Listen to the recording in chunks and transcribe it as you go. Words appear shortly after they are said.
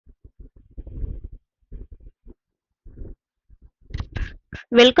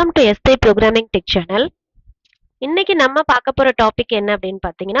Welcome to SI programming tech channel. இன்னைக்கு நம்ம பார்க்க போற டாபிக் என்ன அப்படின்னு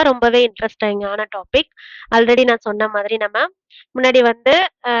பார்த்தீங்கன்னா ரொம்பவே இன்ட்ரெஸ்டிங்கான டாபிக். ஆல்ரெடி நான் சொன்ன மாதிரி நம்ம முன்னாடி வந்து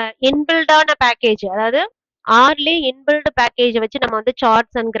இன்பில்டான பேக்கேஜ், அதாவது ஆர்லி இன்பில்டு பேக்கேஜ் வச்சு நம்ம வந்து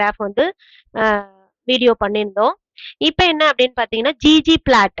சார்ட்ஸ் அண்ட் கிராஃப் வந்து வீடியோ பண்ணியிருந்தோம். இப்போ என்ன அப்படின்னு பார்த்தீங்கன்னா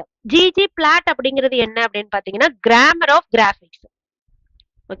ஜிஜி பிளாட் அப்படிங்கிறது என்ன அப்படின்னு பார்த்தீங்கன்னா கிராமர் ஆஃப் கிராஃபிக்ஸ்.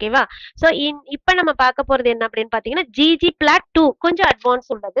 ஓகேவா? ஸோ இப்போ நம்ம பார்க்க போறது என்ன அப்படின்னு பார்த்தீங்கன்னா ggplot2 கொஞ்சம் அட்வான்ஸ்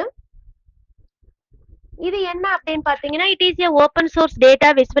உள்ளது. இது என்ன அப்படின்னு பார்த்தீங்கன்னா it is a open source data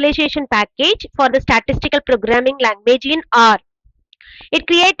visualization package for the statistical programming language in R. It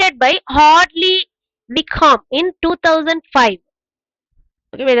created by Hartley Wickham in 2005.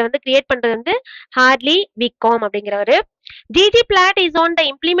 Okay, இதை வந்து கிரியேட் பண்றது வந்து Hartley Wickham அப்படிங்கிறவரு. ggplot is on the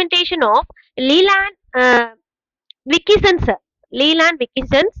implementation of Leland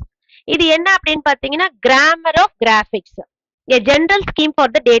Wickison's. இது என்ன அப்படின்னு பார்த்தீங்கன்னா grammar of graphics, a general scheme for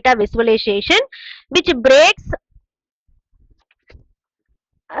the data visualization which breaks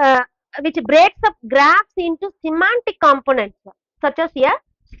up graphs into semantic components such as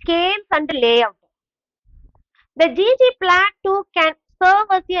scales and layout. The ggplot2 can serve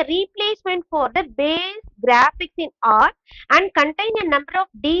as a replacement for the base graphics in R and contain a number of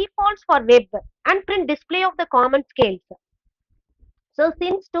defaults for web and print display of the common scales. So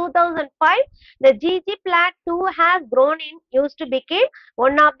since 2005, the ggplot2 has grown in use to become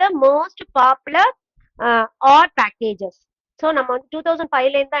one of the most popular R packages. So நம்ம வந்து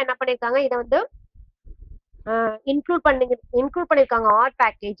 2005ல இருந்து என்ன பண்ணிருக்காங்க, இதை வந்து include பண்ணிருக்காங்க R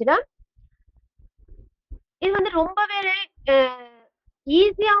பேக்கேஜ்ல. இது வந்து ரொம்பவே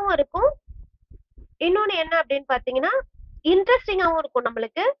ஈஸியாவும் இருக்கும். இன்னொன்னு என்ன அப்படின்னு பாத்தீங்கன்னா இன்ட்ரெஸ்டிங்காவும் இருக்கும்.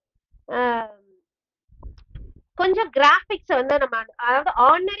 நம்மளுக்கு கொஞ்சம் கிராபிக்ஸ் வந்து நம்ம, அதாவது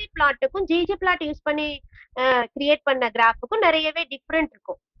ஆர்டினரி பிளாட்டுக்கும் ggplot யூஸ் பண்ணி கிரியேட் பண்ண கிராஃபுக்கும் நிறையவே டிஃபரெண்ட்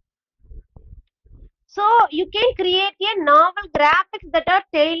இருக்கும். So you can create a novel graphics that are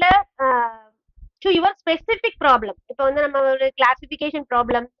tailored to your specific problem. இப்போ வந்து நம்ம ஒரு classification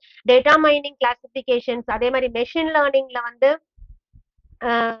problem, data mining classifications, அதே மாதிரி மெஷின் லேர்னிங்ல வந்து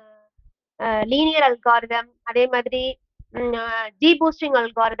லீனியர் அல்காரிதம், அதே மாதிரி டீபூஸ்டிங்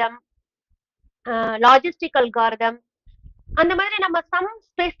அல்காரிதம், லாஜிஸ்டிக் அல்காரிதம், அந்த மாதிரி நம்ம சம்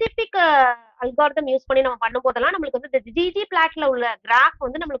ஸ்பெசிபிக் அல்காரிதம் யூஸ் பண்ணி நம்ம பண்ணும் போதெல்லாம் நம்மளுக்கு வந்து இந்த ggplotல உள்ள கிராஃப்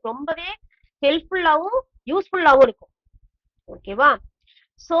வந்து நம்மளுக்கு ரொம்பவே ஹெல்ப்ஃபுல்லாவும் யூஸ்ஃபுல்லாவும் இருக்கும். ஓகேவா?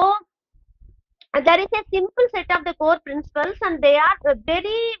 So there is a simple set of the core principles and they are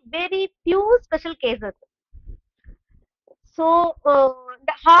very few special cases. So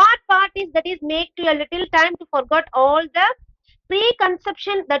the hard part is make to a little time to forget all the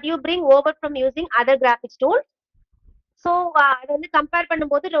preconception that you bring over from using other graphics tools. So அதை வந்து compare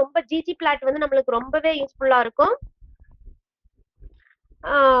பண்ணும்போது ரொம்ப ggplot வந்து நம்மளுக்கு ரொம்பவே யூஸ்ஃபுல்லா இருக்கும்.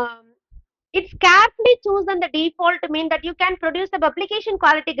 It's carefully chosen the default mean that you can produce the publication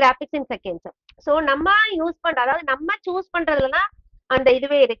quality graphics in seconds. So நம்ம யூஸ் பண்ற, அதாவது நம்ம சூஸ் பண்றதுலதான் அந்த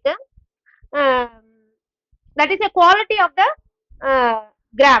இதுவே இருக்கு. That is a quality of the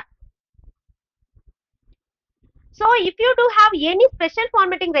graph. So if you do have any special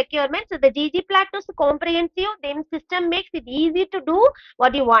formatting requirements, the ggplot2 is comprehensive, then system makes it easy to do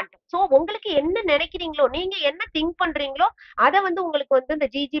what you want. So உங்களுக்கு என்ன நினைக்கிறீங்களோ, நீங்க என்ன think பண்றீங்களோ அதை வந்து உங்களுக்கு வந்து இந்த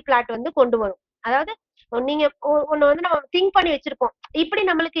ggplot வந்து கொண்டு வரும். அதாவது நீங்க ஒண்ணு வந்து நம்ம திங்க் பண்ணி வச்சிருப்போம், இப்படி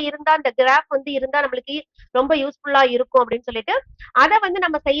நம்மளுக்கு இருந்தா இந்த கிராஃப் வந்து இருந்தா நம்மளுக்கு ரொம்ப யூஸ்ஃபுல்லா இருக்கும் அப்படின்னு சொல்லிட்டு அதை வந்து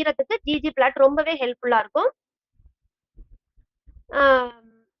நம்ம செய்யறதுக்கு ggplot ரொம்பவே ஹெல்ப்ஃபுல்லா இருக்கும்.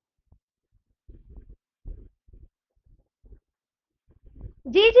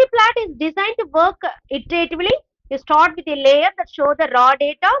 ggplot is designed to work iteratively. You start with a layer that shows the raw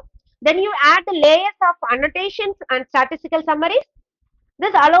data, then you add the layers of annotations and statistical summaries.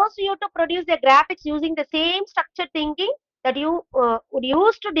 This allows you to produce the graphics using the same structured thinking that you would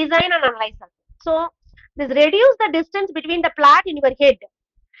use to design and analyze them. So this reduces the distance between the plot in your head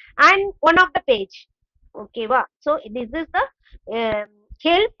and one of the page. Okay, wow. So this is the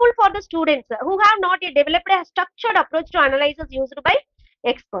helpful for the students who have not yet developed a structured approach to analysis used by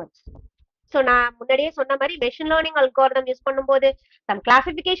experts. So நான் முன்னாடியே சொன்ன மாதிரி machine learning algorithm use பண்ணும்போது, some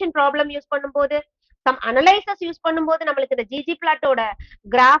classification problem use பண்ணும்போது, some analysis use பண்ணும்போது நம்மளுக்கு இந்த ggplotோட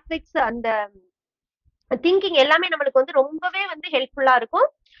graphics அந்த திங்கிங் எல்லாமே நம்மளுக்கு வந்து ரொம்பவே வந்து ஹெல்ப்ஃபுல்லா இருக்கும்.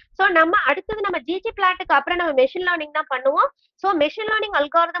 ஸோ நம்ம அடுத்தது நம்ம ggplotக்கு அப்புறம் நம்ம மெஷின் லேர்னிங் தான் பண்ணுவோம். ஸோ மெஷின் லேர்னிங்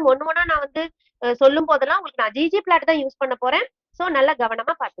அல்காரிதம் ஒன்னா நான் வந்து சொல்லும் போதெல்லாம் உங்களுக்கு நான் ggplot தான் யூஸ் பண்ண போறேன். ஸோ நல்லா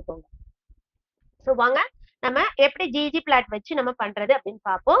கவனமா பார்த்துக்கோங்க. ஸோ வாங்க நம்ம எப்படி ggplot வச்சு நம்ம பண்றது அப்படின்னு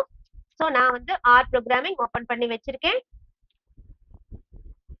பார்ப்போம். ஸோ நான் வந்து ஆர் ப்ரோக்ராமிங் ஓபன் பண்ணி வச்சிருக்கேன்.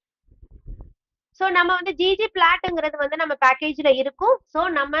 சோ நம்ம வந்து ggplot வந்து நம்ம பேக்கேஜ்ல இருக்கும். சோ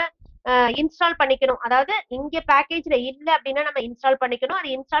நம்ம இன்ஸ்டால் பண்ணிக்கணும். அதாவது இங்க பேக்கேஜ்ல இல்ல அப்படின்னா நம்ம இன்ஸ்டால் பண்ணிக்கணும். அது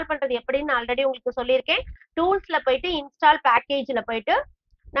இன்ஸ்டால் பண்றது எப்படின்னு ஆல்ரெடி உங்களுக்கு சொல்லியிருக்கேன். டூல்ஸ்ல போயிட்டு இன்ஸ்டால் பேக்கேஜ்ல போயிட்டு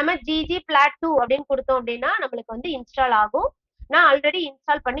நம்ம ggplot2 அப்படின்னு கொடுத்தோம் அப்படின்னா நம்மளுக்கு வந்து இன்ஸ்டால் ஆகும். நான் ஆல்ரெடி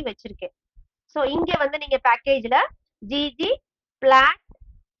இன்ஸ்டால் பண்ணி வச்சிருக்கேன். சோ இங்க வந்து நீங்க பேக்கேஜ்ல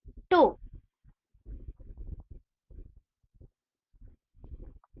ggplot2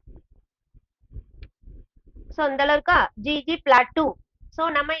 சோ இந்த அளவுக்கா ggplot2 சோ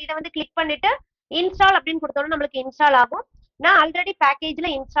நம்ம இத வந்து கிளிக் பண்ணிட்டு இன்ஸ்டால் அப்படின்னு கொடுத்தோம்னா நம்மளுக்கு இன்ஸ்டால் ஆகும். நான் ஆல்ரெடி பேக்கேஜ்ல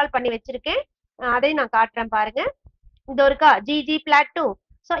இன்ஸ்டால் பண்ணி வச்சிருக்கேன். அதையும் நான் காட்டுறேன் பாருங்க. இந்த இருக்கா ggplot2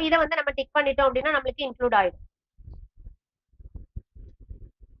 சோ இத வந்து நம்ம டிக் பண்ணிட்டோம் அப்படின்னா நம்மளுக்கு இன்க்ளூட் ஆயிடும்.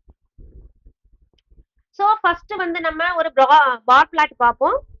 சோ ஃபர்ஸ்ட் வந்து நம்ம ஒரு பார் பிளாட்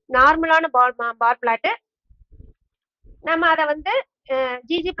பார்ப்போம். நார்மலான பார் பிளாட் நம்ம அத வந்து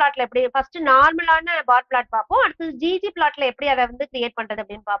ggplotல எப்படி ஃபர்ஸ்ட் நார்மலான பார் பிளாட் பார்ப்போம். அடுத்து ggplotல எப்படி அத வந்து கிரியேட் பண்றது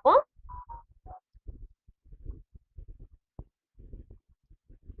அப்படின்னு பார்ப்போம்.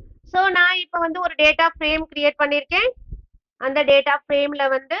 சோ நான் இப்ப வந்து ஒரு டேட்டா ஃப்ரேம் கிரியேட் பண்ணிருக்கேன். அந்த டேட்டா ஃப்ரேம்ல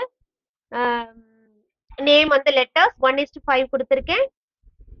வந்து நேம் வந்து லெட்டர்ஸ் 1:5 கொடுத்திருக்கேன்.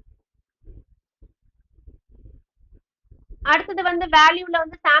 அடுத்தது வந்து வேல்யூல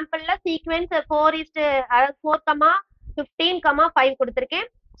வந்து சாம்பிள்ல சீக்வென்ஸ் 4:15, 5 கொடுத்திருக்கேன்.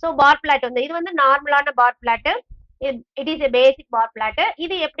 சோ பார் பிளாட் வந்து இது வந்து நார்மலான பார் plot. It is a basic bar plot.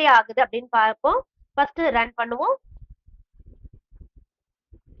 இது எப்படி ஆகுது அப்படின்னு பார்ப்போம். ஃபர்ஸ்ட் ரன் பண்ணுவோம்.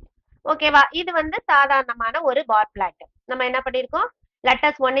 ஓகேவா, இது வந்து சாதாரணமான ஒரு பார் பிளாட். நம்ம என்ன பண்ணிருக்கோம்,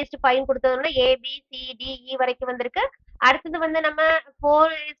 லெட்டர்ஸ் 1:5 கொடுத்ததுனால ABCDE வரைக்கும் வந்திருக்கு. அடுத்தது வந்து நம்ம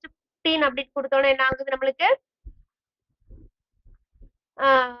 4:15 அப்படி கொடுத்தோம்னா என்ன ஆகுது நம்மளுக்கு,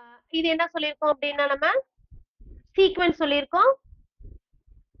 இது என்ன சொல்லியிருக்கோம் அப்படின்னா நம்ம சீக்வென்ஸ் சொல்லியிருக்கோம்.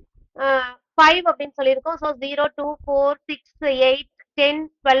 5 அப்படின்னு சொல்லியிருக்கோம். ஸோ 0, 2, 4, 6, 8, 10,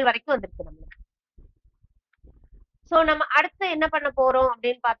 12 வரைக்கும் வந்திருக்கு நம்மளுக்கு. ஸோ நம்ம அடுத்து என்ன பண்ண போறோம்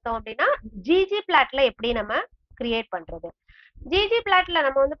அப்படின்னு பார்த்தோம் அப்படின்னா ggplotல எப்படி நம்ம கிரியேட் பண்றது. ggplotல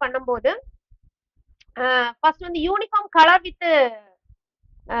நம்ம வந்து பண்ணும்போது ஃபர்ஸ்ட் வந்து யூனிஃபார்ம் கலர் வித்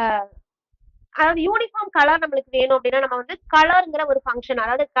அதாவது யூனிஃபார்ம் கலர் நம்மளுக்கு வேணும் அப்படின்னா நம்ம வந்து கலர்ங்கிற ஒரு ஃபங்க்ஷன்,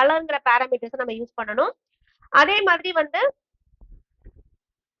 அதாவது கலர்ங்கிற பேராமீட்டர்ஸ் நம்ம யூஸ் பண்ணணும். அதே மாதிரி வந்து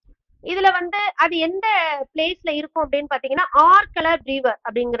இதுல வந்து அது எந்த பிளேஸ்ல இருக்கும் அப்படின்னு பாத்தீங்கன்னா ஆர் கலர் ப்ரீவர்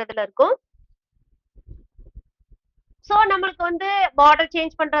அப்படிங்கறதுல இருக்கும். சோ நம்மளுக்கு வந்து பார்டர்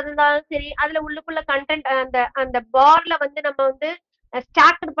சேஞ்ச் பண்றது இருந்தாலும் சரி, அதுல உள்ளுக்குள்ள கண்டென்ட் அந்த அந்த பார்ல வந்து நம்ம வந்து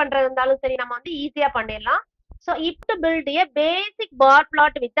ஸ்டார்ட் பண்றது இருந்தாலும் சரி நம்ம வந்து ஈஸியா பண்ணிடலாம். சோ இப்போ build a basic bar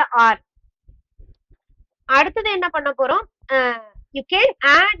plot with R. அடுத்தது என்ன பண்ண போறோம், you can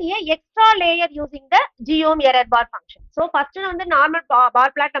add A extra layer using the ஜியோம் error bar function. So first வந்து நார்மல்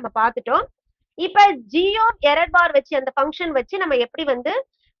பார் பிளாட் நம்ம பார்த்துட்டோம். இப்ப ஜியோம் எரர் பார் வச்சு அந்த ஃபங்க்ஷன் வச்சு நம்ம எப்படி வந்து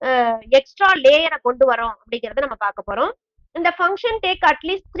எக்ஸ்ட்ரா லேயரை கொண்டு வரோம் அப்படிங்கறத நம்ம பார்க்க போறோம். இந்த function take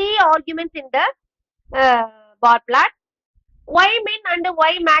at least 3 arguments in the bar plot. y min and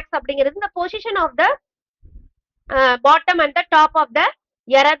y max அப்படிங்கிறது இந்த position of the bottom and the top of the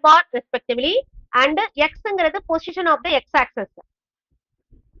error bar respectively, and xங்கிறது position of the x access.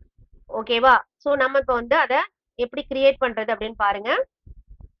 ஓகேவா, so நம்ம இப்ப வந்து அத எப்படி create பண்றது அப்படின்னு பாருங்க.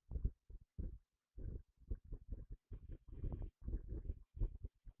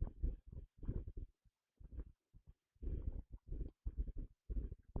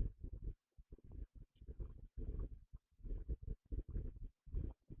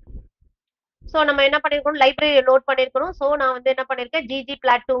 சோ நம்ம என்ன பண்ணிருக்கோம், லைப்ரரி லோட் பண்ணிருக்கணும். சோ நான் வந்து என்ன பண்ணிருக்கேன்,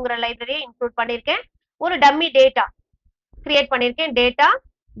 ggplot2ங்கிற லைப்ரரியை இன்க்ளூட் பண்ணிருக்கேன். ஒரு டம்மி டேட்டா கிரியேட் பண்ணிருக்கேன்.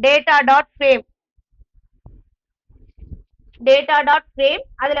 Data dot frame, data dot frame.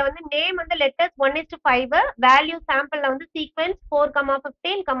 அதுல வந்து நேம் வந்து லெட்டர்ஸ் 1:5, வேல்யூ சாம்பிள்ல வந்து சீக்வென்ஸ் 4,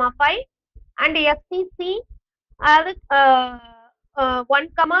 15, 5 அண்ட் FCC அதாவது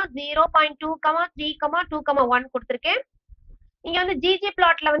 1, 0.2, 3, 2, 1 கொடுத்திருக்கேன். இங்க வந்து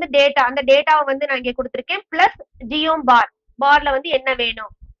ggplotல வந்து டேட்டா, அந்த டேட்டாவை வந்து நான் இங்க கொடுத்திருக்கேன். பிளஸ் ஜியோம் பார்ல வந்து என்ன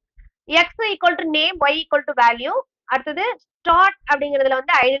வேணும், x equal to name, y equal to value. அடுத்தது ஸ்டார்ட் அப்படிங்கிறதுல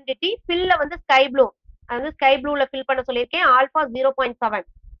வந்து ஐடென்டிட்டி, ஃபில்ல வந்து ஸ்கை ப்ளூ, அது ஸ்கை ப்ளூல ஃபில் பண்ண சொல்லியிருக்கேன். ஆல்பா 0.7.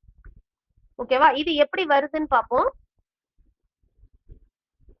 ஓகேவா, இது எப்படி வருதுன்னு பார்ப்போம்.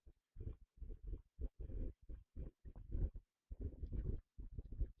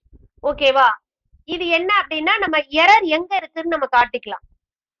 ஓகேவா, இது என்ன அப்படின்னா நம்ம எரர் எங்க இருக்குன்னு நம்ம காட்டிக்கலாம்.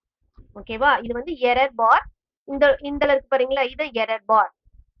 ஓகேவா, இது வந்து எரர் பார். இந்த இருக்கு பாருங்களா, இது எரர் பார்.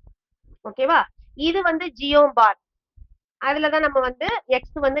 ஓகேவா, இது வந்து ஜியோம் பார். அதுலதான் நம்ம வந்து x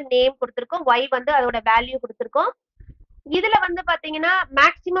வந்து நேம் கொடுத்திருக்கோம், y வந்து அதோட வேல்யூ கொடுத்திருக்கோம். இதுல வந்து பாத்தீங்கன்னா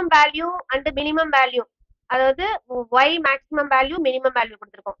maximum value and minimum value, அதாவது y maximum value minimum value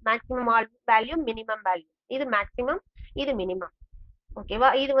கொடுத்திருக்கோம். மேக்ஸிமம் வேல்யூ மினிமம் வேல்யூ, இது மேக்ஸிமம் இது மினிமம். ஓகேவா?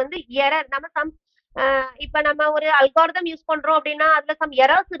 இது வந்து எரர் நம்ம இப்ப நம்ம ஒரு அல்காரிதம் யூஸ் பண்றோம் அப்படின்னா அதுல சம்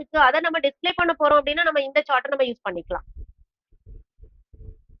எரர்ஸ் இருக்கு, அதை நம்ம டிஸ்ப்ளே பண்ண போறோம் அப்படின்னா நம்ம இந்த சார்ட் நம்ம யூஸ் பண்ணிக்கலாம்.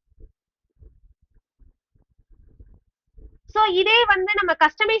 சோ இதே வந்து நம்ம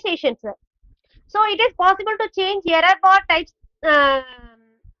customisations. So it is possible to change error bar types.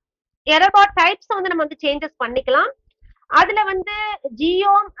 Error bar types வந்து நம்ம வந்து சேஞ்சஸ் பண்ணிக்கலாம். அதுல வந்து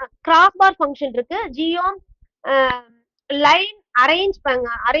ஜியோம் கிராஸ் பார் ஃபங்க்ஷன் இருக்கு, ஜியோம் லைன் அரேஞ்ச்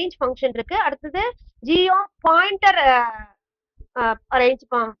ஃபங்க்ஷன் இருக்கு, அடுத்தது ஜியோம் பாயிண்டர் அரேஞ்ச்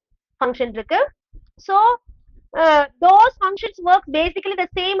ஃபங்க்ஷன் இருக்கு. So those functions work basically the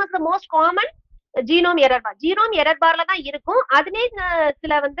same as the most common genome error bar. genome error barல தான் இருக்கும், அதுலயே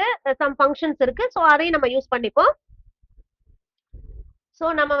சில வந்து some functions இருக்கு. சோ அதையும் நம்ம யூஸ் பண்ணிப்போம். சோ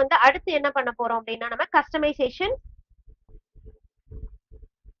நம்ம வந்து அடுத்து என்ன பண்ண போறோம் அப்படின்னா நம்ம கஸ்டமைசேஷன்.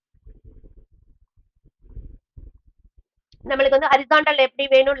 நம்மளுக்கு வந்து ஹரிசாண்டல் எப்படி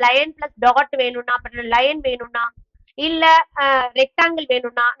வேணும், லைன் பிளஸ் டாட் வேணும்னா, அப்புறம் லைன் வேணும்னா, இல்ல ரெக்டாங்கிள்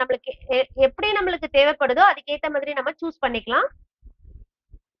வேணும்னா, நம்மளுக்கு எப்படி நம்மளுக்கு தேவைப்படுதோ அதுக்கேத்த மாதிரி நம்ம சூஸ் பண்ணிக்கலாம்.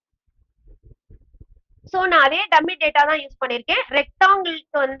 சோ நான் அதே டம்மி டேட்டா தான் யூஸ் பண்ணிருக்கேன்.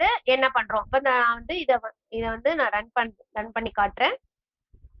 ரெக்டாங்கிளுக்கு வந்து என்ன பண்றோம், இப்ப நான் வந்து இத வந்து நான் ரன் பண்ணி காட்டுறேன்.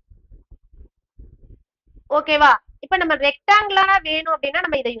 ஓகேவா? இப்ப நம்ம ரெக்டாங்குலரா வேணும் அப்படின்னா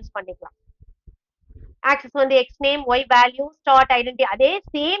நம்ம இதை யூஸ் பண்ணிக்கலாம். ஆக்சஸ் வந்து X name, Y value, start identity, அதே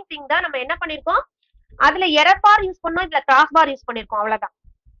சேம் திங் தான். நம்ம என்ன பண்ணிருக்கோம், அதுல எரர் பார் யூஸ் பண்ணோம், இதுல கிராஸ் பார் யூஸ் பண்ணிருக்கோம், அவ்வளவுதான்.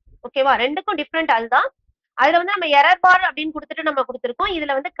 ஓகேவா? ரெண்டுக்கும் டிஃபரெண்ட் அதுதான். அதுல வந்து நம்ம எரர் பார் அப்படின்னு கொடுத்துட்டு நம்ம கொடுத்திருக்கோம்,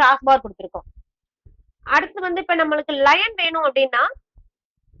 இதுல வந்து கிராஸ் பார் கொடுத்திருக்கோம். அடுத்து வந்து இப்ப நம்மளுக்கு லைன் வேணும் அப்படின்னா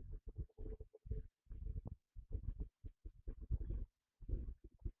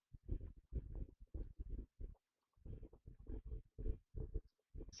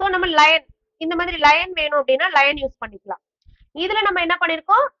சோ நம்ம லைன், இந்த மாதிரி லைன் வேணும் அப்படின்னா லைன் யூஸ் பண்ணிக்கலாம். இதுல நம்ம என்ன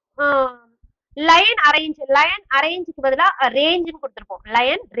பண்ணிருக்கோம், லைன் அரேஞ்சுக்கு பதிலா ரேஞ்சுன்னு கொடுத்திருப்போம்,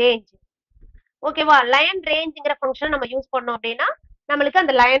 லைன் ரேஞ்ச். ஓகேவா? லைன் ரேஞ்ச்ங்கிற ஃபங்க்ஷன் நம்ம யூஸ் பண்ணோம் அப்படின்னா நம்மளுக்கு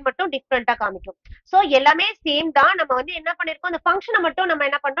அந்த லைன் மட்டும் டிஃப்ரெண்டா காமிக்கும். சோ எல்லாமே சேம் தான். நம்ம வந்து என்ன பண்ணிருக்கோம், அந்த ஃபங்க்ஷனை மட்டும் நம்ம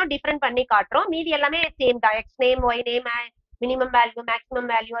என்ன பண்றோம், டிஃபரெண்ட் பண்ணி காட்டுறோம். மீதி எல்லாமே சேம் தான். X name, Y name, minimum value,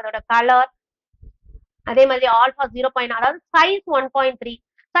 maximum value, அதோட கலர், அதே மாதிரி ஆல்பா 0. அதாவது சைஸ் 1.3.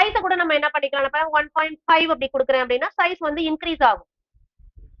 சைஸ கூட நம்ம என்ன பண்ணிக்கலாம், 1.5 அப்படி கொடுக்குறேன் அப்படின்னா சைஸ் வந்து இன்க்ரீஸ் ஆகும்.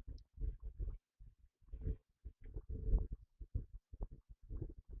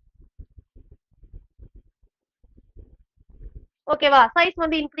 ஓகேவா? சைஸ்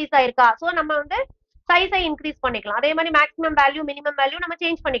வந்து இன்க்ரீஸ் ஆயிருக்கா, சோ நம்ம வந்து சைஸை இன்க்ரீஸ் பண்ணிக்கலாம். அதே மாதிரி மேக்ஸிமம் வேல்யூ மினிமம் வேல்யூ நம்ம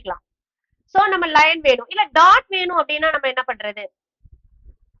சேஞ்ச் பண்ணிக்கலாம். சோ நம்ம லைன் வேணும் இல்ல டாட் வேணும் அப்படின்னா நம்ம என்ன பண்றது,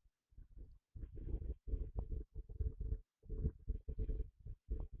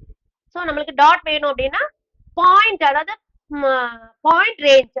 சோ நம்மளுக்கு டாட் வேணும் அப்படின்னா பாயிண்ட், அதாவது பாயிண்ட்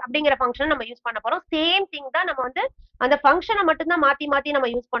ரேஞ்ச் அப்படிங்கிற ஃபங்க்ஷன் நம்ம யூஸ் பண்ண போறோம். சேம் திங் தான். நம்ம வந்து அந்த ஃபங்க்ஷனை மட்டும் தான் மாத்தி மாத்தி நம்ம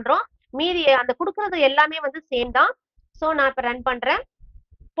யூஸ் பண்றோம். மீதி அந்த கொடுக்கறது எல்லாமே வந்து சேம் தான். சோ நான் இப்ப ரன் பண்றேன்.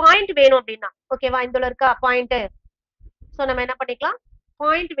 பாயிண்ட் வேணும் அப்படின்னா ஓகேவா, இதுல இருக்கா பாயிண்ட். சோ நம்ம என்ன பண்ணிக்கலாம்,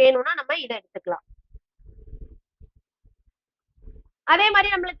 பாயிண்ட் வேணும்னா நம்ம இதை எடுத்துக்கலாம். அதே மாதிரி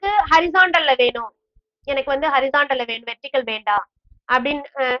நம்மளுக்கு ஹரிசாண்டல்ல வேணும், எனக்கு வந்து ஹரிசாண்டல்ல வேணும், வெர்டிகல் வேண்டாம்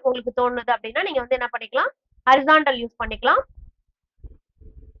அப்படின்னு உங்களுக்கு தோணுது அப்படின்னா நீங்க வந்து என்ன பண்ணிக்கலாம், ஹரிசாண்டல் யூஸ் பண்ணிக்கலாம்.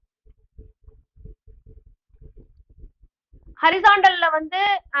 ஹரிசாண்டல்ல வந்து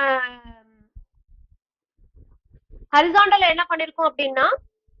ஹரிசாண்டல்ல என்ன பண்ணிருக்கோம் அப்படின்னா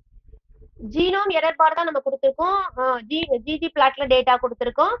ஜீனோம் எரர் பார் தான் நம்ம கொடுத்திருக்கோம். ggplot2 டேட்டா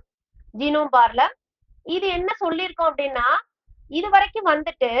கொடுத்திருக்கோம் ஜீனோம் பார்ல. இது என்ன சொல்லிருக்கோம் அப்படின்னா இது வரைக்கும்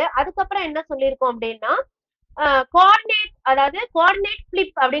வந்துட்டு அதுக்கப்புறம் என்ன சொல்லிருக்கோம் அப்படின்னா கோஆர்டினேட், அதாவது கோஆர்டினேட்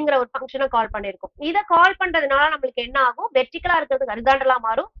ஃபிளிப் அப்படிங்கிற ஒரு ஃபங்க்ஷனை கால் பண்ணிருக்கோம். இதை கால் பண்றதுனால நம்மளுக்கு என்ன ஆகும், வெர்டிகலா இருக்கிறது ஹரிசாண்டலா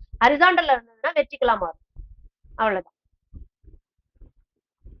மாறும், ஹரிசாண்டல்ல இருந்ததுன்னா வெர்டிகலா மாறும், அவ்வளவுதான்.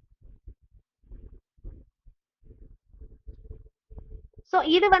 சோ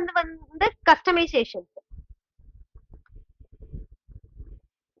இது வந்து கஸ்டமைசேஷன்.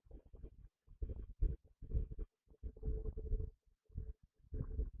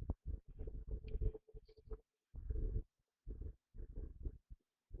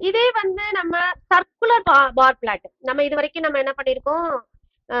 இதே வந்து நம்ம சர்க்குலர் பார் பிளாட், நம்ம இது வரைக்கும் நம்ம என்ன பண்ணிருக்கோம்,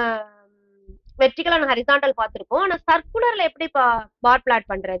 வெர்டிகல் அண்ட் ஹரிசாண்டல் பார்த்திருக்கோம். ஆனா சர்க்குலர்ல எப்படி பார் பிளாட்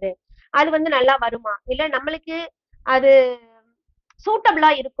பண்றது, அது வந்து நல்லா வருமா இல்ல நம்மளுக்கு அது சூட்டபிளா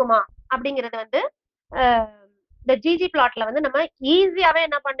இருக்குமா அப்படிங்கறது வந்து இந்த ஜிஜி பிளாட்ல வந்து நம்ம ஈஸியாவே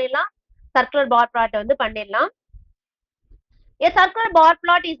என்ன பண்ணிடலாம், சர்க்குலர் பார் பிளாட் வந்து பண்ணிடலாம். A circular bar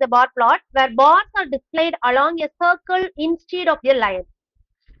plot is a bar plot where bars are displayed along a circle instead of a line.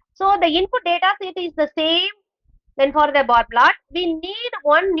 So the input data set is the same. Then for the bar plot, we need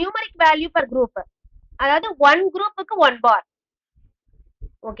one numeric value per group. அதாவது one group one bar.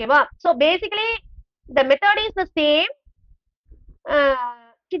 Okay வா? So basically the method is the same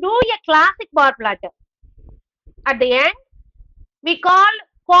to do a classic bar plot. At the end, we call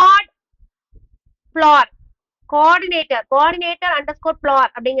quad plot coordinator underscore plot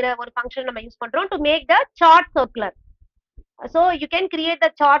அப்படிங்கிற ஒரு function நம்ம use பண்றோம் to make the chart circular. So you can create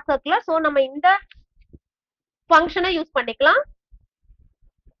the chart circular. So நம்ம இந்த ஃபங்க்ஷனை use பண்ணிக்கலாம்.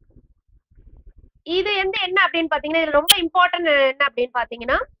 இது என்ன அப்படின்னு பாத்தீங்கன்னா இது ரொம்ப இம்பார்ட்டன்ட் என்ன அப்படின்னு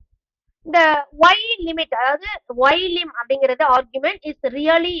பாத்தீங்கன்னா இந்த y limit அதாவது y lim அப்படிங்கிறது argument is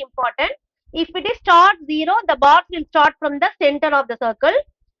really important. If it is start 0, the bars will start from the center of the circle.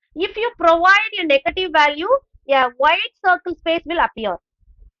 If you provide a negative value, a white circle space will appear.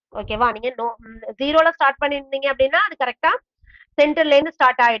 ஓகேவா? நீங்க 0ல start பண்ணிருந்தீங்க அப்படின்னா அது கரெக்டா சென்டர்ல இருந்து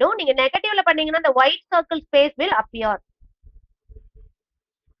start ஆயிடும். நீங்க நெகட்டிவ்ல பண்ணீங்கன்னா the white circle space will appear.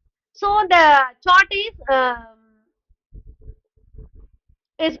 So the chart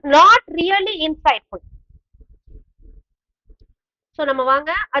is not really insightful. So நம்ம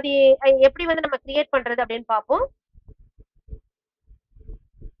வாங்க அது எப்படி நம்ம கிரியேட் பண்றது அப்படின்னு பாப்போம்.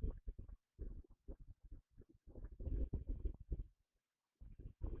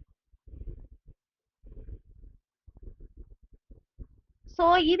 சோ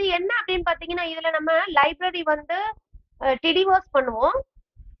இது என்ன அப்படின்னு பாத்தீங்கன்னா இதுல நம்ம லைப்ரரி டிடிவர்ஸ் பண்ணுவோம்.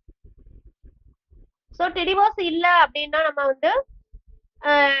 சோ டிடிவர்ஸ் இல்ல அப்படின்னா நம்ம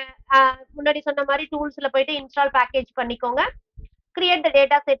முன்னாடி சொன்ன மாதிரி டூல்ஸ்ல போயிட்டு இன்ஸ்டால் பேக்கேஜ் பண்ணிக்கோங்க. கிரியேட் த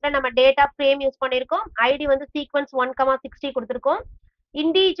டேட்டா செட்ல நம்ம டேட்டா ஃப்ரேம் யூஸ் பண்ணிருக்கோம். ஐடி சீக்வன்ஸ் 1,60 கொடுத்திருக்கோம்.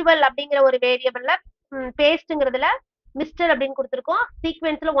 இண்டிவிஜுவல் அப்படிங்கிற ஒரு வேரியபிள்ல பேஸ்ட்ங்கிறதுல மிஸ்டர் அப்படின்னு கொடுத்திருக்கோம்.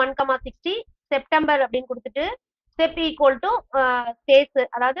 சீக்வென்ஸ்ல 1,60 செப்டம்பர் அப்படின்னு கொடுத்துட்டு ஸ்டெப் ஈக்குவல் டு ஸ்பேஸ்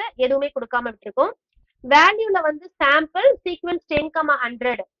அதாவது எதுவுமே கொடுக்காம விட்டுருக்கோம். வேல்யூல sample sequence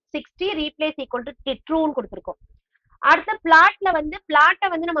 10,100 60 replace equal to ட்ரூன்னு கொடுத்திருக்கோம். அடுத்த பிளாட்ல பிளாட்டை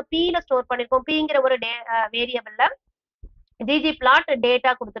நம்ம பீல ஸ்டோர் பண்ணிருக்கோம். பீங்கிற ஒரு வேரியபிள்ல ggplot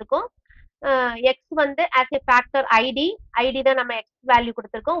டேட்டா கொடுத்திருக்கோம். X as a factor ID தான் நம்ம எக்ஸ் வேல்யூ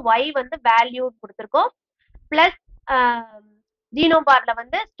கொடுத்திருக்கோம். y வேல்யூ கொடுத்திருக்கோம். பிளஸ் ஜீனோம் பார்ல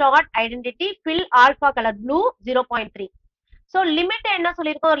start identity fill alpha colour blue 0.3. So limit என்ன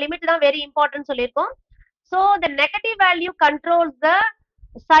சொல்லியிருக்கோம்? லிமிட் தான் வெரி இம்பார்ட்டன்ட் சொல்லியிருக்கோம். So the negative value controls the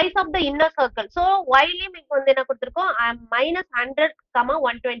size of the inner circle. So y lim என்ன கொடுத்திருக்கோம்? -100,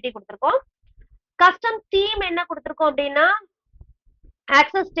 120 கொடுத்திருக்கோம். custom theme என்ன கொடுத்திருக்கோம் அப்படின்னா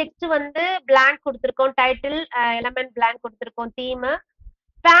access text blank கொடுத்திருக்கோம். title element blank கொடுத்திருக்கோம். theme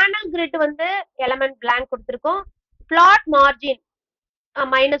panel grid element blank கொடுத்திருக்கோம். plot margin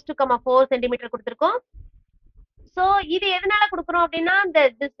 -2,4 cm கொடுத்திருக்கோம். சோ இது எதனால கொடுக்கறோம் அப்படின்னா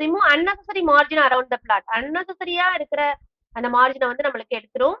this remove unnecessary margin around the plot. unnecessary-ஆ இருக்கிற அந்த மார்ஜினை நம்மளுக்கு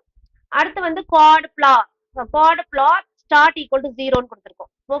எடுத்துரும். அடுத்து quad plot start equal to 0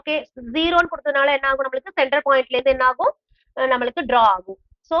 கொடுத்திருக்கோம். ஓகே 0 கொடுத்ததுனால என்ன ஆகும்? நம்மளுக்கு சென்டர் பாயிண்ட்ல இருந்து என்ன ஆகும்? நம்மளுக்கு டிரா ஆகும்.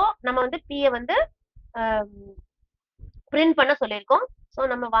 சோ நம்ம p பிரிண்ட் பண்ண சொல்லியிருக்கோம். சோ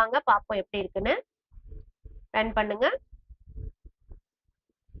நம்ம வாங்க பாப்போம் எப்படி இருக்குன்னு. ரன் பண்ணுங்க.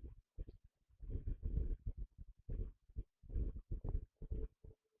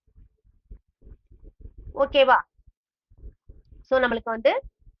 ஓகேவா? சோ நம்மளுக்கு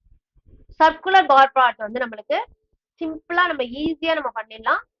சர்க்குலர் பார் பிளாட் நம்மளுக்கு சிம்பிளா நம்ம ஈஸியா நம்ம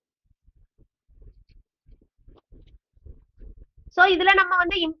பண்ணிடலாம். சோ இதுல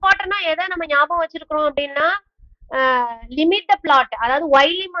நம்ம இம்பார்ட்டன்டா எதை நம்ம ஞாபகம் வச்சிருக்கிறோம் அப்படின்னா லிமிட் த பிளாட் அதாவது y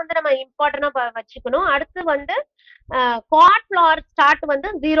lim நம்ம இம்பார்ட்டன்டா வச்சுக்கணும். அடுத்து குவாட் பிளாட் ஸ்டார்ட்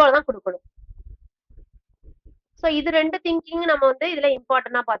 0 தான் கொடுக்கணும். சோ இது ரெண்டு திங்கிங் நம்ம இதுல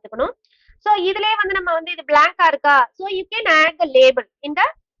இம்பார்ட்டன்டா பாத்துக்கணும். சோ இதுலயே நம்ம இது பிளாங்கா இருக்கா? So you can add the label in the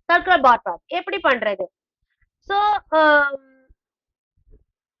circular bar plot. எப்படி பண்றது? So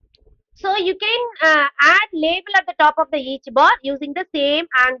So you can add label at the top of the each bar using the same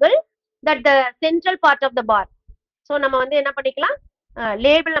angle that the central part of the bar. So நம்ம என்ன பண்ணிக்கலாம்?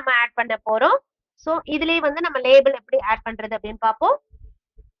 Label நம்ம add பண்ண போறோம். So இதுலயே நம்ம லேபிள் எப்படி ஆட் பண்றது அப்படின்னு பாப்போம்.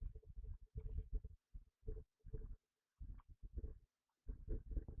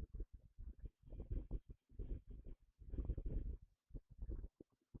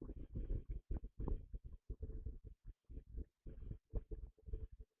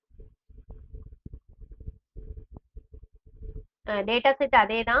 டேட்டா செட்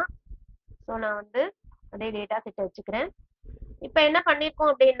அதே தான். சோ நான் அதே டேட்டா செட் வச்சுக்கிறேன். இப்போ என்ன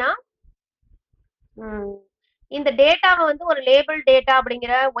பண்ணிருக்கோம் அப்படின்னா இந்த டேட்டாவை வந்து ஒரு லேபிள் டேட்டா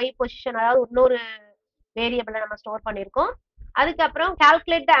அப்படிங்கிற ஒய் பொசிஷன், அதாவது இன்னொரு வேரியபிள நம்ம ஸ்டோர் பண்ணிருக்கோம். அதுக்கப்புறம்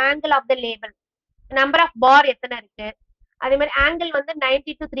calculate the angle of the label, number of பார் எத்தனை இருக்கு, அதே மாதிரி ஆங்கிள் வந்து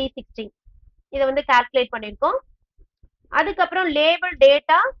 90 to 360 இதை வந்து கால்குலேட் பண்ணிருக்கோம். அதுக்கப்புறம் லேபிள்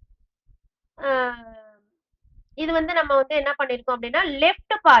டேட்டா, இது வந்து நம்ம வந்து என்ன பண்ணிருக்கோம் அப்படின்னா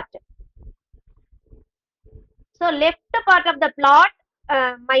left part. So left part of the plot,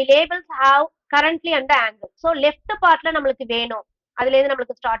 my labels have currently under angle. So left partல நம்மளுக்கு வேணும், அதுல இருந்து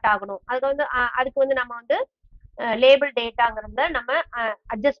நம்மளுக்கு ஸ்டார்ட் ஆகணும், அதுக்கு வந்து நம்ம வந்து லேபிள் டேட்டாங்கிறத நம்ம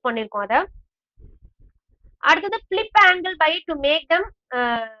அட்ஜஸ்ட் பண்ணிருக்கோம். அத அடுத்தது flip angle by to make them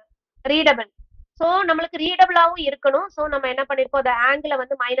readable. So நம்மளுக்கு ரீடபிளாவும் இருக்கணும். சோ நம்ம என்ன பண்ணிருக்கோம், அந்த ஆங்கிள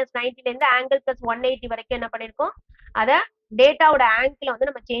வந்து -90ல இருந்து ஆங்கிள் +180 வரைக்கும் என்ன பண்ணிருக்கோம், அத டேட்டாவோட ஆங்கிள வந்து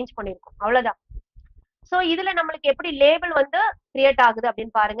நம்ம சேஞ்ச் பண்ணிருக்கோம். அவ்வளவுதான். சோ இதுல நம்மளுக்கு எப்படி லேபிள் வந்து கிரியேட் ஆகுது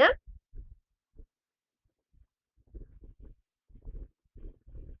அப்படின்னு பாருங்க.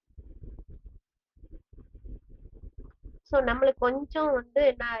 சோ நம்மளுக்கு கொஞ்சம் வந்து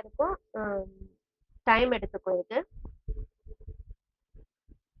என்ன இருக்கும், டைம் எடுத்துக்கும் இது.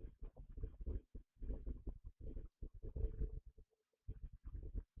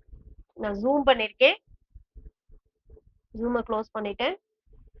 நான் ஜூம் பண்ணிருக்கேன், ஜூமை க்ளோஸ் பண்ணிட்டேன்,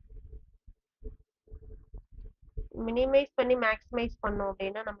 மினிமைஸ் பண்ணி மேக்ஸிமைஸ் பண்ணோம்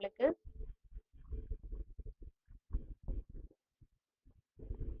அப்படின்னா நம்மளுக்கு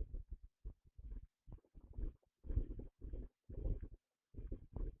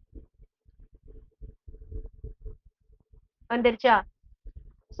வந்துருச்சா.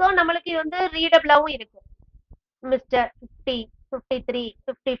 சோ நம்மளுக்கு இது வந்து ரீடபிளாவும் இருக்கு. மிஸ்டர் 50, 53,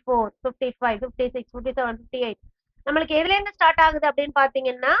 54, 55, 56, 57, 58 நம்மளுக்கு எதுல இருந்து ஸ்டார்ட் ஆகுது அப்படின்னு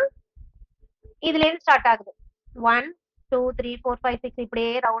பாத்தீங்கன்னா இதுல இருந்து ஸ்டார்ட் ஆகுது. 1 2 3 4 5 6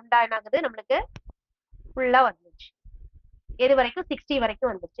 இப்படியே ரவுண்டா என்ன ஆகுது, நம்மளுக்கு ஃபுல்லா வந்துச்சு. எது வரைக்கும் 60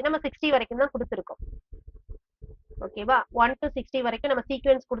 வரைக்கும் வந்துச்சு. நம்ம 60 வரைக்கும் தான் கொடுத்துருக்கோம். ஓகேவா, 1 to 60 வரைக்கும் நம்ம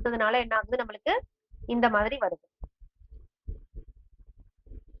சீக்வென்ஸ் கொடுத்ததுனால என்ன ஆகுது, நம்மளுக்கு இந்த மாதிரி வருது.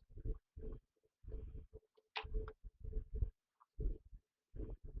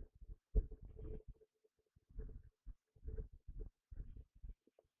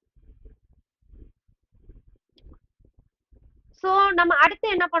 சோ நம்ம அடுத்து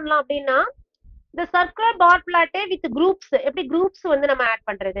என்ன பண்ணலாம் அப்படின்னா, இந்த circular bar plot with groups, எப்படி குரூப்ஸ் வந்து நம்ம ஆட்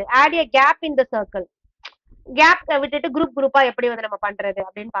பண்றது, add a gap in the circle, gap விட்டுட்டு குரூப் குரூப்பா எப்படி வந்து நம்ம பண்றது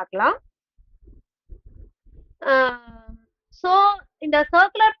அப்படின்னு பார்க்கலாம். சோ இந்த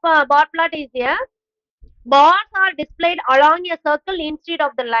circular bar plot is a bars are displayed along a circle instead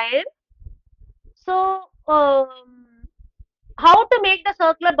of the line. So how to make the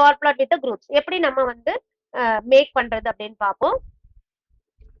circular bar plot with the groups, எப்படி நம்ம வந்து மேக் பண்றது அப்படின்னு பார்ப்போம்.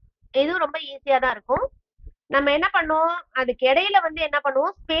 இதுவும் ரொம்ப ஈஸியா தான் இருக்கும். நம்ம என்ன பண்ணுவோம், அதுக்கு இடையில வந்து என்ன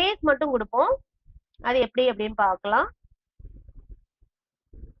பண்ணுவோம், ஸ்பேஸ் மட்டும் கொடுப்போம். அது எப்படி அப்படின்னு பார்க்கலாம்.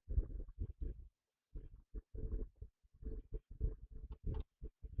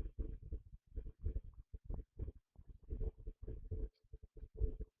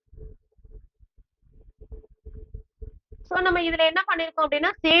 சோ நம்ம இதுல என்ன பண்ணிருக்கோம் அப்படின்னா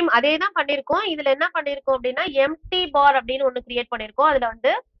சேம் அதே தான் பண்ணிருக்கோம். இதுல என்ன பண்ணிருக்கோம் அப்படின்னா எம்டி பார் அப்படின்னு ஒண்ணு கிரியேட் பண்ணிருக்கோம். அதுல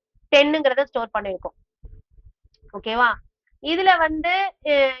வந்து 10ங்கிறத ஸ்டோர் பண்ணிருக்கோம். ஓகேவா, இதுல வந்து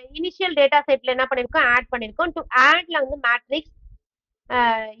இனிஷியல் டேட்டா செட்ல என்ன பண்ணிருக்கோம், ஆட் பண்ணிருக்கோம். டு ஆட்ல வந்து மேட்ரிக்ஸ்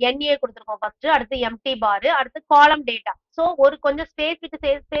NA கொடுத்துருக்கோம் ஃபர்ஸ்ட், அடுத்து எம்டி பார், அடுத்து காலம் டேட்டா. சோ ஒரு கொஞ்சம் ஸ்பேஸ்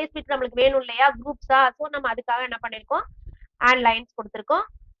விட்டு நம்மளுக்கு வேணும் இல்லையா குரூப்ஸா, சோ நம்ம அதுக்காக என்ன பண்ணிருக்கோம், ஆட் லைன்ஸ் கொடுத்துருக்கோம்.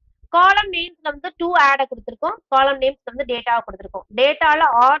 காலம் நேம்ஸ்ல வந்து 2 ஆட் கொடுத்துருக்கோம். காலம் நேம்ஸ் வந்து டேட்டாவை கொடுத்துருக்கோம். டேட்டால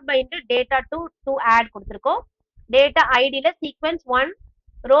ஆர் பைண்ட் டேட்டா 2 ஆட் கொடுத்துருக்கோம். டேட்டா ஐடில சீக்வென்ஸ் 1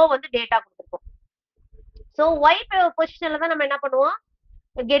 ரோ வந்து டேட்டா கொடுத்துருக்கோம். சோ ஒய் பொசிஷன்ல தான் நம்ம என்ன பண்ணுவோம்,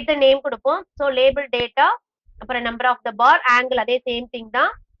 கெட் த நேம் கொடுப்போம். சோ லேபிள் டேட்டா, அப்புறம் number of the bar, angle அதே சேம் திங்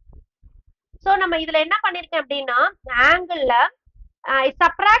தான். சோ நம்ம இதுல என்ன பண்ணிருக்கேன் அப்படின்னா angle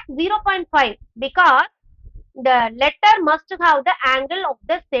subtract 0.5 because the letter must have the angle of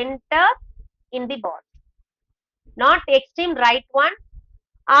the center in the bar, not extreme right one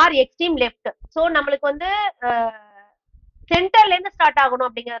or extreme left. so நம்மளுக்கு வந்து சென்டர்ல இருந்து ஸ்டார்ட் ஆகணும்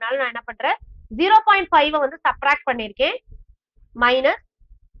அப்படிங்கறதுனால நான் என்ன பண்றேன், 0.5 வந்து சப்ட்ராக்ட் பண்ணிருக்கேன், மைனஸ்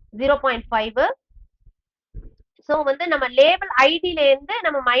 0.5. சோ வந்து நம்ம லேபிள் ஐடில இருந்து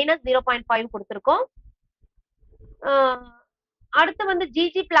நம்ம -0.5 கொடுத்திருக்கோம். அடுத்து வந்து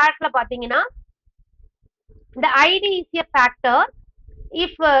ggplot2 பாத்தீங்கன்னா the id is a factor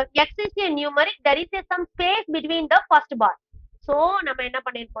if x is a numeric there is some space between the first bar. so நம்ம என்ன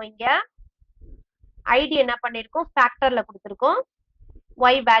பண்ணிருக்கோம், இங்க id என்ன பண்ணிருக்கோம் ஃபேக்டர்ல கொடுத்திருக்கோம்.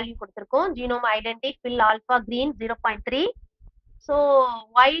 y வேல்யூ கொடுத்திருக்கோம். Genome identity fill alpha green 0.3. So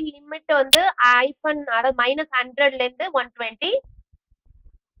y limit வந்து ஐபன் அதாவது -100ல இருந்து 120.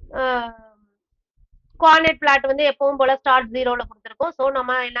 கோஆர்டினேட் பிளாட் வந்து எப்பவும் போல ஸ்டார்ட் 0ல கொடுத்திருக்கோம். ஸோ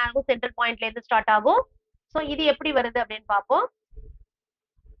நம்ம என்ன ஆகும், சென்ட்ரல் பாயிண்ட்ல இருந்து ஸ்டார்ட் ஆகும். ஸோ இது எப்படி வருது அப்படின்னு பார்ப்போம்.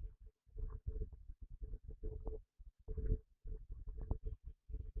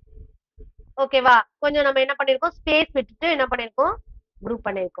 ஓகேவா, கொஞ்சம் நம்ம என்ன பண்ணிருக்கோம், ஸ்பேஸ் விட்டுட்டு என்ன பண்ணிருக்கோம், குரூப்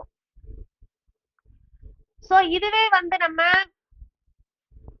பண்ணிருக்கோம். சோ இதுவே வந்து நம்ம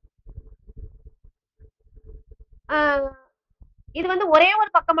இது வந்து ஒரே ஒரு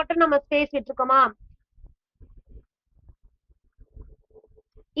பக்கம் மட்டும் நம்ம ஸ்பேஸ் விட்டுருக்கோமா,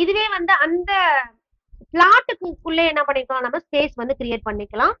 இதுவே வந்து அந்த பிளாட்டுக்குள்ளே என்ன பண்ணிக்கலாம், நம்ம ஸ்பேஸ் வந்து கிரியேட்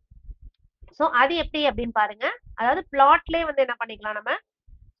பண்ணிக்கலாம். சோ அது எப்படி அப்படின்னு பாருங்க. அதாவது பிளாட்லயே வந்து என்ன பண்ணிக்கலாம், நம்ம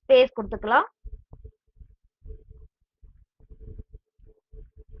ஸ்பேஸ் கொடுத்துக்கலாம்.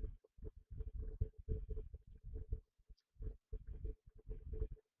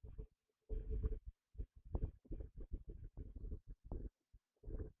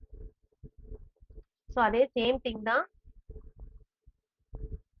 சோ அதே சேம் திங் தான்.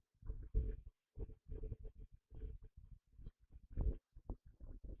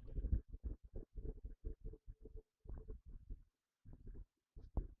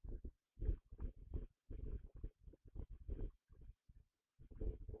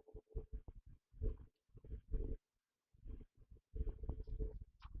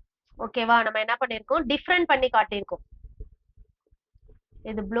 ஓகேவா, நம்ம என்ன பண்ணிருக்கோம், டிஃபரெண்ட் பண்ணி காட்டியிருக்கோம்.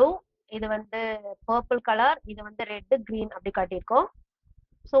 இது ப்ளூ, இது வந்து பர்பிள் கலர், இது வந்து ரெட் கிரீன் அப்படி காட்டியிருக்கோம்.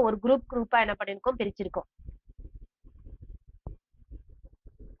 சோ ஒரு குரூப்பா என்ன பண்ணிருக்கோம், பிரிச்சிருக்கோம்.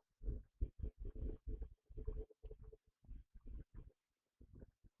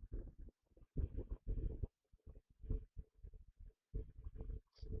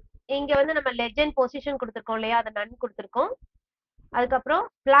 இங்க வந்து நம்ம லெஜெண்ட் பொசிஷன் கொடுத்திருக்கோம் இல்லையா, அதை நன் கொடுத்திருக்கோம். அதுக்கப்புறம்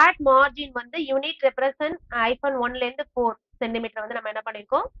பிளாட் மார்ஜின் வந்து யூனிட் ரெப்ரசன்ட் -1ல இருந்து 4 சென்டிமீட்டர் வந்து நம்ம என்ன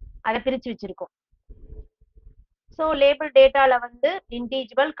பண்ணிருக்கோம், அதை பிரிச்சு வச்சிருக்கோம். சோ லேபிள் டேட்டால வந்து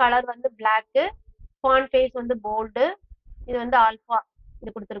இன்டிஜிபிள் கலர் வந்து பிளாக், ஃபாண்ட் ஃபேஸ் வந்து போல்டு, இது வந்து ஆல்பா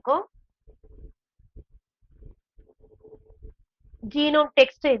இது கொடுத்திருக்கோம். ஜீனோம்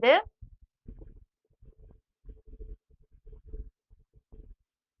டெக்ஸ்ட் இது.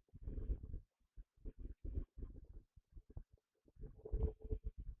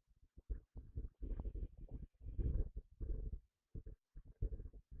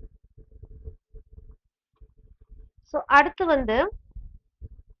 சோ அடுத்து வந்து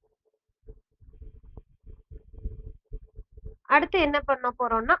என்ன பண்ண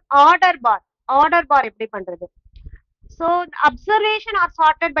போறோம்னா ஆர்டர் பார் எப்படி பண்றது. So observation are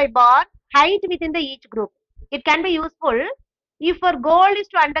sorted by bar height within the each group. It can be useful if our goal is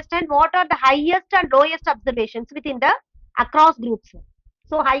to understand what are the highest and lowest observations within the across groups.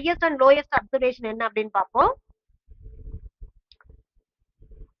 So highest and lowest observation என்ன அப்படின்னு பார்ப்போம்.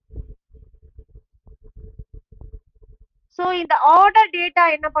 So இந்த order data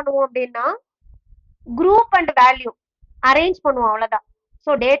என்ன பண்ணுவோம் அப்படின்னா, group and value arrange பண்ணுவோம், அவ்வளவுதான்.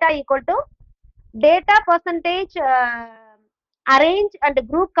 So data equal to data percentage arrange and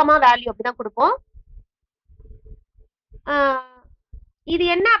group comma value அப்படிதான் கொடுப்போம். இது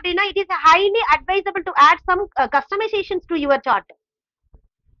என்ன அப்படின்னா, it is highly advisable to add some customisations to your chart.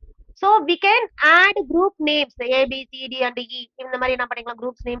 So we can add group names ABCD and இ, இந்த மாதிரி என்ன பண்ணிக்கலாம்,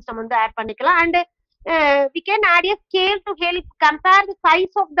 குரூப்ஸ் நேம்ஸ் நம்ம வந்து ஆட் பண்ணிக்கலாம். And we can add A scale to help compare the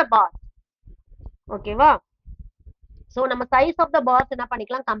size of the பார். ஓகேவா, so நம்ம size of the parse என்ன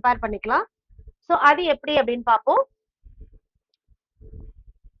பண்ணிக்கலாம், கம்பேர் பண்ணிக்கலாம். சோ அது எப்படி அப்படின்னு பார்ப்போம்.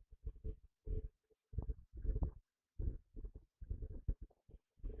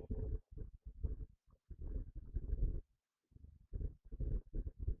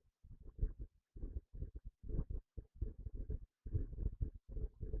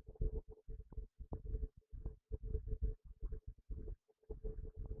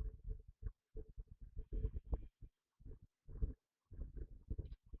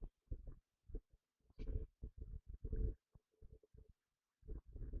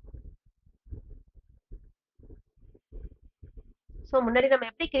 சோ முன்னாடி நம்ம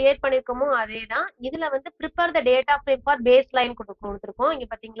எப்படி கிரியேட் பண்ணிருக்கோமோ அதே தான். இதுல வந்து prepare the data frame for base line கொடுத்துருக்கோம். இங்க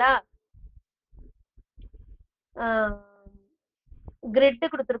பாத்தீங்களா, கிரிட்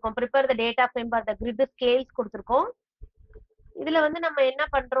கொடுத்துருக்கோம். Prepare the data frame for the grid scales கொடுத்துருக்கோம். இதுல வந்து நம்ம என்ன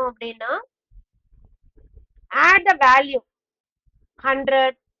பண்றோம் அப்படின்னா, add the value 100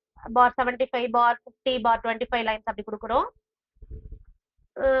 bar 75 bar 50 bar 25 lines அப்படி கொடுக்குறோம்.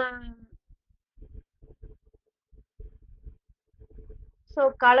 ஸோ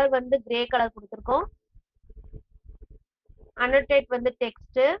கலர் வந்து கிரே கலர் கொடுத்துருக்கோம். அனோடேட் வந்து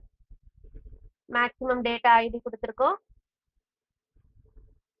டெக்ஸ்ட், மேக்ஸிமம் டேட்டா ஐடி கொடுத்துருக்கோம்.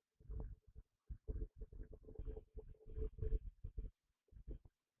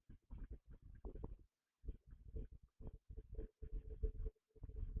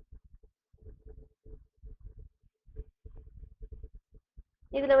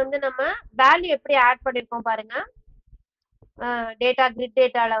 இதுல வந்து நம்ம வேல்யூ எப்படி ஆட் பண்ணிருக்கோம் பாருங்க. டேட்டா கிரிட்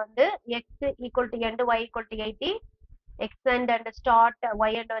டேட்டால வந்து x equal to end y equal to 80, x and start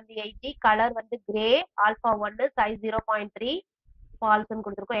y and வந்து 80, கலர் வந்து கிரே, ஆல்பா 1, சைஸ் 0.3, ஃபால்ஸ்னு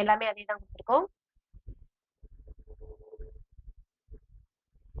கொடுத்துருக்கோம். எல்லாமே அதே தான் கொடுத்துருக்கோம்.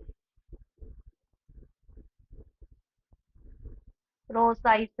 Row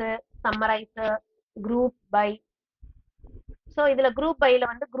size, summarise, group by. So இதுல குரூப் பைல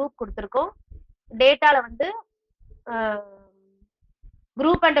வந்து குரூப் கொடுத்துருக்கோம். டேட்டால வந்து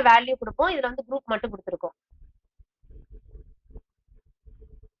குரூப் அண்ட் வேல்யூ கொடுப்போம். இதுல வந்து குரூப் மட்டும் கொடுத்துருக்கோம்.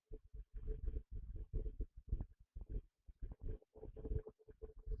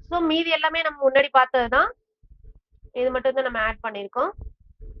 ஸோ மீதி எல்லாமே நம்ம முன்னாடி பார்த்ததுதான். இது மட்டும் தான் நம்ம ஆட் பண்ணிருக்கோம்.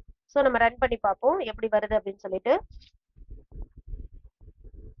 ஸோ நம்ம ரன் பண்ணி பார்ப்போம் எப்படி வருது அப்படின்னு சொல்லிட்டு.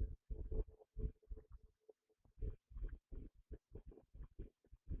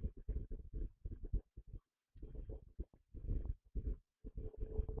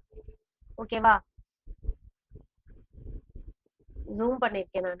 ஓகேவா? ஜூம்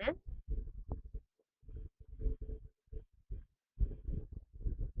பண்ணிருக்கேன் நானு.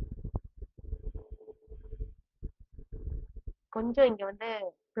 கொஞ்சம் இங்க வந்து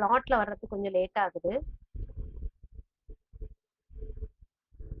பிளாட்ல வர்றதுக்கு கொஞ்சம் லேட் ஆகுது.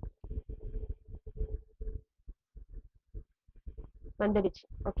 வந்துடுச்சு.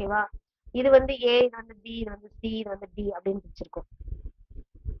 ஓகேவா? இது வந்து ஏ, இது வந்து பி, இது வந்து சி, இது வந்து டி அப்படின்னு பிரிச்சிருக்கோம்.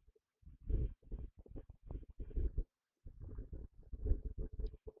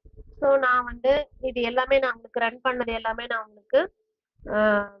 ஸோ நான் வந்து இது எல்லாமே நான் உங்களுக்கு ரன் பண்ணது எல்லாமே நான் உங்களுக்கு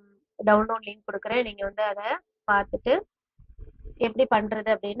டவுன்லோட் லிங்க் கொடுக்குறேன். நீங்க வந்து அதை பார்த்துட்டு எப்படி பண்றது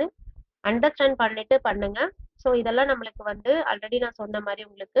அப்படின்னு அண்டர்ஸ்டாண்ட் பண்ணிட்டு பண்ணுங்க. ஸோ இதெல்லாம் நம்மளுக்கு வந்து ஆல்ரெடி நான் சொன்ன மாதிரி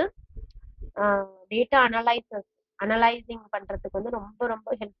உங்களுக்கு டேட்டா அனலைசிங் பண்றதுக்கு வந்து ரொம்ப ரொம்ப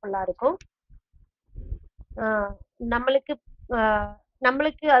ஹெல்ப்ஃபுல்லா இருக்கும். நம்மளுக்கு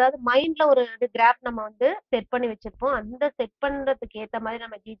நம்மளுக்கு அதாவது மைண்ட்ல ஒரு கிராஃப் நம்ம வந்து செட் பண்ணி வச்சிருப்போம். அந்த செட் பண்றதுக்கு ஏத்த மாதிரி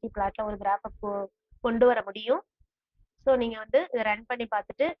நம்ம ஜிடி பிளாட்ல ஒரு கிராஃப கொண்டு வர முடியும். ஸோ நீங்க வந்து இதை ரன் பண்ணி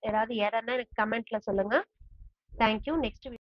பார்த்துட்டு ஏதாவது ஏறன்னா எனக்கு கமெண்ட்ல சொல்லுங்க. தேங்க்யூ. நெக்ஸ்ட்